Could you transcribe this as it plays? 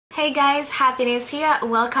Hey guys, Happiness here.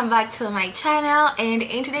 Welcome back to my channel, and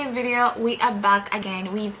in today's video we are back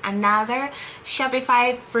again with another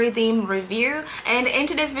Shopify free theme review. And in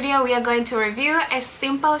today's video we are going to review a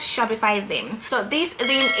simple Shopify theme. So this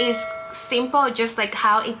theme is simple, just like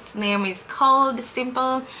how its name is called,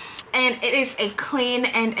 simple. And it is a clean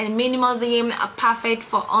and a minimal theme, perfect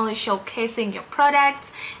for only showcasing your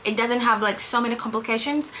products. It doesn't have like so many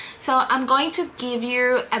complications. So I'm going to give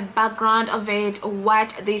you a background of it,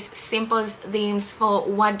 what this simple themes for,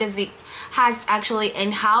 what does it has actually,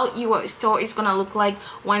 and how your store is gonna look like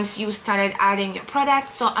once you started adding your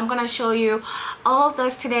product. So I'm gonna show you all of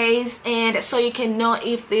those today, and so you can know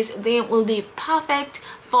if this theme will be perfect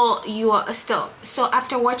for your store. So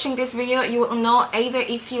after watching this video you will know either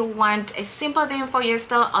if you want a simple theme for your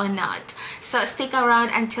store or not. So stick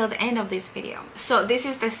around until the end of this video. So this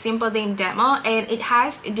is the simple theme demo, and it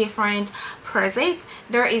has different presets.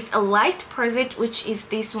 There is a light preset, which is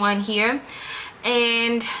this one here,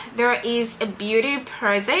 and there is a beauty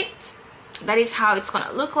preset. That is how it's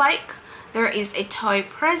gonna look like. There is a toy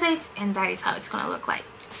preset, and that is how it's gonna look like.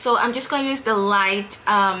 So I'm just gonna use the light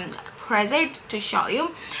preset to show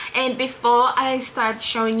you. And before I start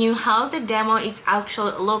showing you how the demo is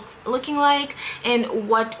actually looking like and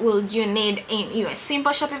what will you need in your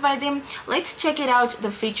simple Shopify theme, let's check it out,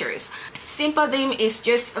 the features. Simple theme is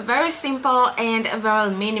just very simple and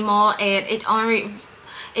very minimal, and it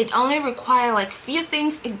only requires like few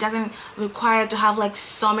things. It doesn't require to have like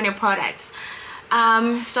so many products.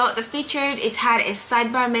 So the featured, it had a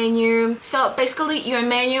sidebar menu. So basically your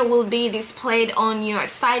menu will be displayed on your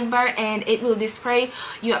sidebar, and it will display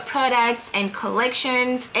your products and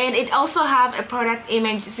collections, and it also have a product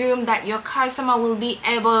image zoom that your customer will be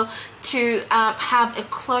able to have a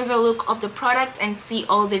closer look of the product and see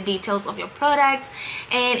all the details of your product.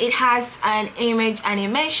 And it has an image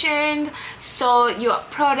animation, so your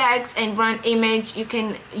products and brand image, you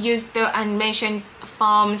can use the animations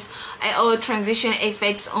forms or transition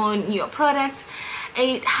effects on your products.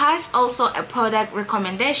 It has also a product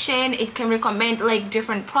recommendation. It can recommend like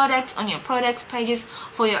different products on your products pages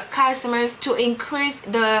for your customers to increase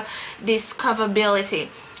the discoverability.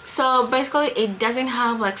 So basically it doesn't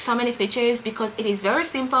have like so many features because it is very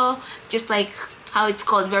simple, just like how it's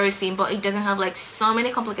called, very simple. It doesn't have like so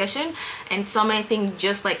many complications and so many things,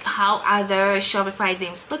 just like how other Shopify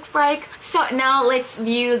themes looks like. So now let's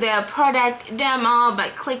view the product demo by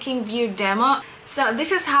clicking view demo. So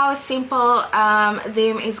this is how a simple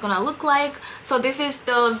theme is gonna look like. So this is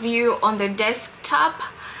the view on the desktop,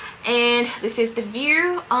 and this is the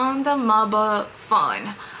view on the mobile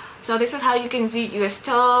phone. So this is how you can view your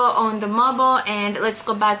store on the mobile. And let's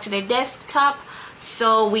go back to the desktop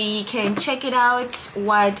so we can check it out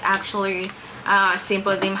what actually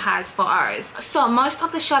simple theme has for ours. So most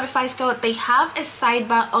of the Shopify store, they have a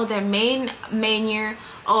sidebar or the main menu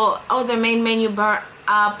or the main menu bar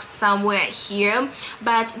up somewhere here,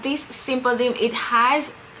 but this simple theme, it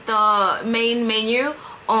has the main menu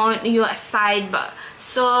on your sidebar.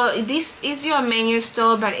 So this is your menu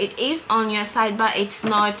store, but it is on your sidebar. It's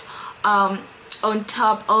not on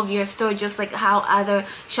top of your store, just like how other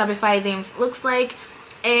Shopify themes looks like.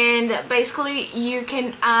 And basically you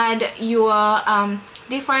can add your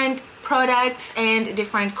different products and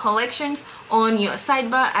different collections on your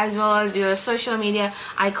sidebar, as well as your social media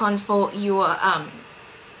icons for your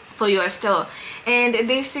store. And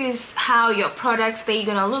this is how your products, they're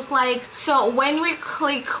gonna look like. So when we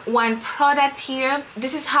click one product here,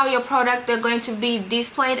 this is how your product they're going to be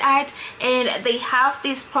displayed at, and they have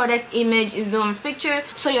this product image zoom feature,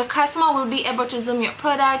 so your customer will be able to zoom your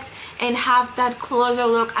product and have that closer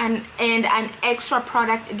look and an extra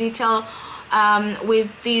product detail with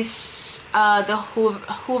this the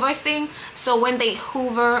hover thing. So when they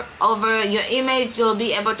hover over your image, you'll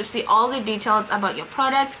be able to see all the details about your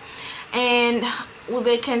product. And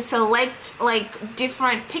they can select like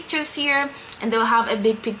different pictures here, and they'll have a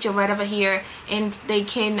big picture right over here, and they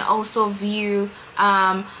can also view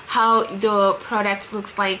how the products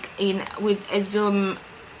looks like with a zoom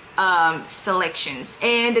selections.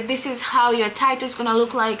 And this is how your title is gonna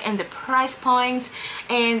look like, and the price points.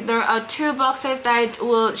 And there are two boxes that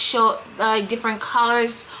will show different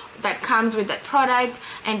colors that comes with that product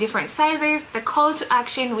and different sizes, the call to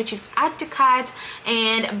action, which is add to cart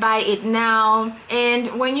and buy it now. And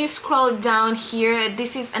when you scroll down here,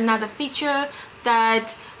 this is another feature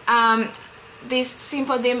that this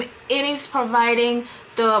simple theme, it is providing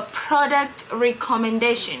the product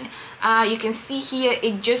recommendation. You can see here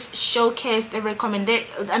it just showcased the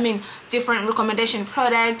different recommendation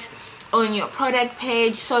products on your product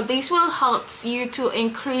page. So this will help you to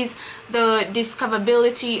increase the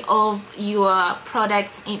discoverability of your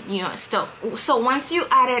products in your store. So once you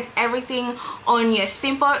added everything on your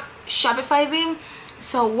simple Shopify theme,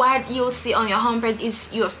 so what you'll see on your homepage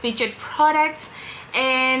is your featured products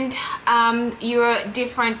and your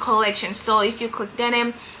different collections. So if you click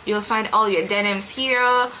denim, you'll find all your denims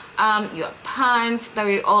here, your pants that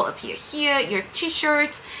will all appear here, your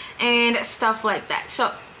t-shirts and stuff like that.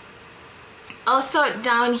 So also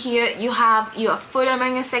down here you have your footer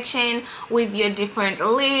menu section with your different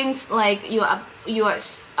links, like your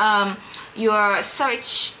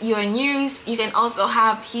search, your news. You can also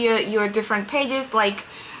have here your different pages like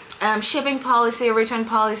shipping policy, return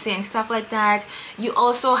policy and stuff like that. You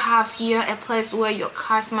also have here a place where your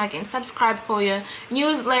customer can subscribe for your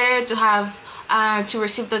newsletter to have to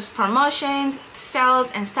receive those promotions,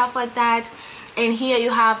 sales and stuff like that. And here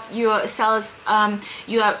you have your sales,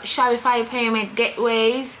 your Shopify payment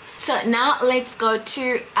gateways. So now let's go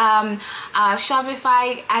to our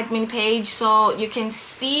Shopify admin page so you can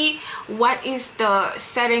see what is the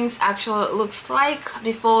settings actually looks like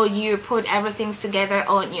before you put everything together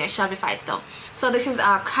on your Shopify store. So this is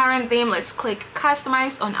our current theme. Let's click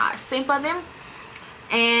customize on our simple theme,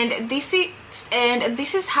 and this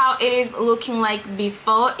is how it is looking like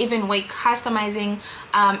before even we're customizing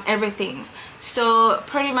everything. So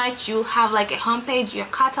pretty much you'll have like a homepage, your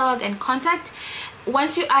catalog and contact.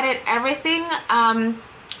 Once you added everything,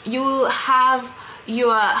 you will have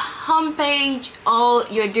your homepage, all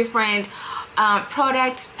your different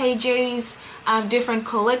products, pages, different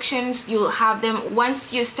collections. You'll have them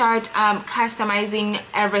once you start customizing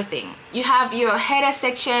everything. You have your header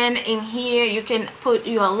section. In here you can put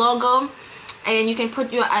your logo and you can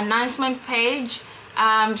put your announcement page.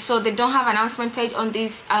 So they don't have announcement page on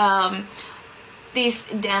this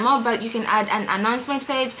demo, but you can add an announcement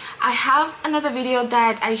page. I have another video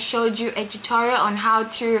that I showed you a tutorial on how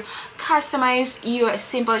to customize your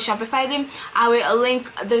simple Shopify theme. I will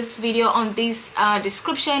link this video on this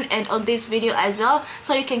description and on this video as well,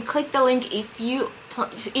 so you can click the link if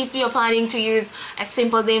you're planning to use a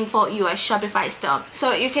simple theme for your Shopify store.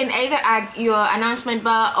 So you can either add your announcement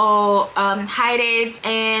bar or hide it.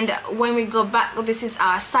 And when we go back, this is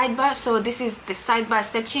our sidebar. So this is the sidebar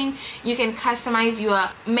section. You can customize your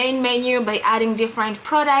main menu by adding different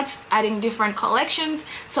products, adding different collections.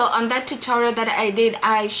 So on that tutorial that I did,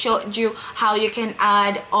 I showed you how you can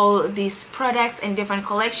add all these products and different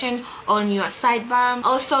collection on your sidebar.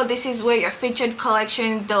 Also, this is where your featured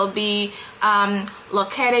collection they'll be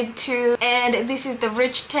located to, and this is the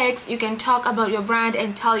rich text. You can talk about your brand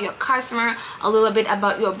and tell your customer a little bit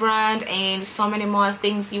about your brand and so many more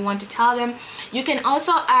things you want to tell them. You can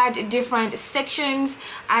also add different sections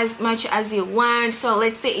as much as you want. So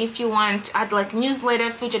let's say if you want to add like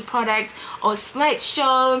newsletter, featured product or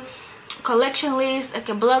slideshow, collection list, like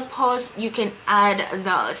a blog post, you can add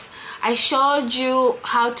those. I showed you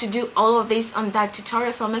how to do all of this on that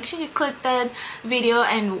tutorial, so make sure you click that video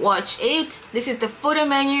and watch it. This is the footer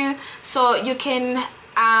menu, so you can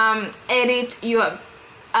edit your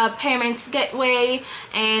payments gateway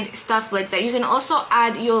and stuff like that. You can also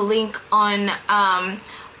add your link on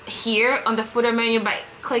here on the footer menu by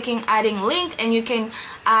clicking adding link, and you can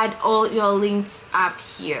add all your links up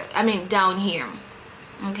here, down here.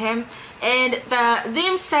 Okay, and the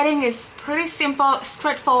theme setting is pretty simple,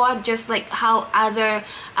 straightforward, just like how other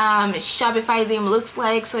Shopify theme looks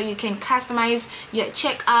like. So you can customize your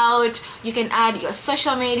checkout, you can add your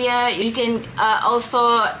social media, you can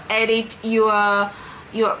also edit your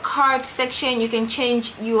cart section, you can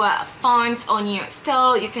change your fonts on your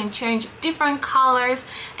store, you can change different colors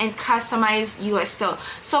and customize your store.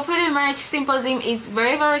 So pretty much Simple Theme is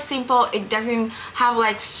very simple. It doesn't have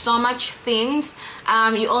like so much things.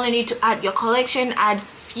 You only need to add your collection, add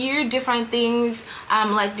few different things,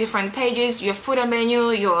 like different pages, your footer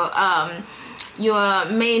menu, your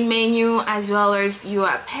main menu, as well as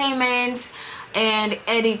your payments, and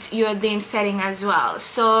edit your theme setting as well.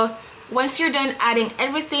 So once you're done adding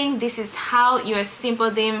everything, this is how your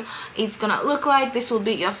simple theme is gonna look like. This will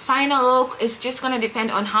be your final look. It's just gonna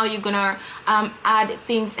depend on how you're gonna add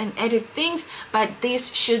things and edit things, but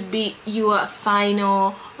this should be your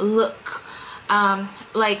final look,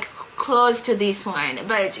 like close to this one.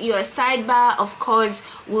 But your sidebar, of course,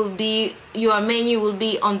 will be, your menu will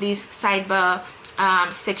be on this sidebar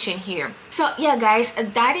section here. So yeah guys,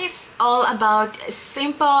 that is all about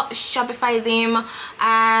simple Shopify theme.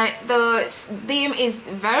 The theme is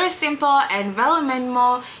very simple and very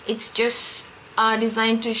minimal. It's just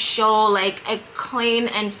designed to show like a clean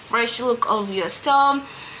and fresh look of your store.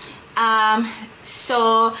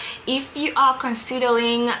 So if you are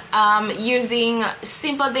considering using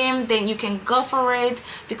Simple Theme, then you can go for it,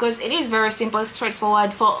 because it is very simple,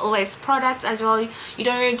 straightforward, for less products as well. You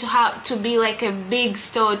don't need to have to be like a big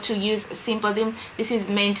store to use Simple Theme. This is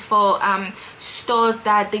meant for stores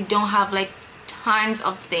that they don't have like tons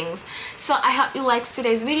of things. So I hope you liked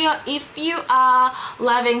today's video. If you are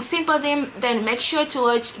loving Simple Theme, then make sure to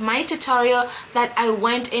watch my tutorial that I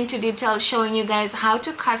went into detail showing you guys how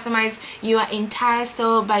to customize your entire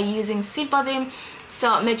store by using Simple Theme.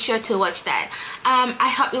 So make sure to watch that. I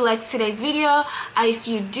hope you liked today's video. If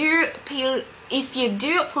you do,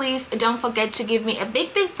 please don't forget to give me a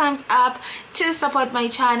big thumbs up to support my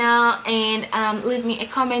channel, and leave me a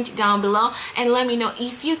comment down below and let me know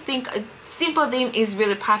if you think Simple Theme is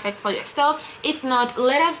really perfect for your store. If not,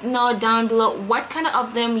 let us know down below what kind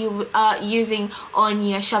of them you are using on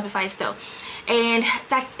your Shopify store. And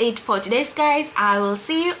that's it for today's guys. I will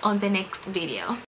see you on the next video.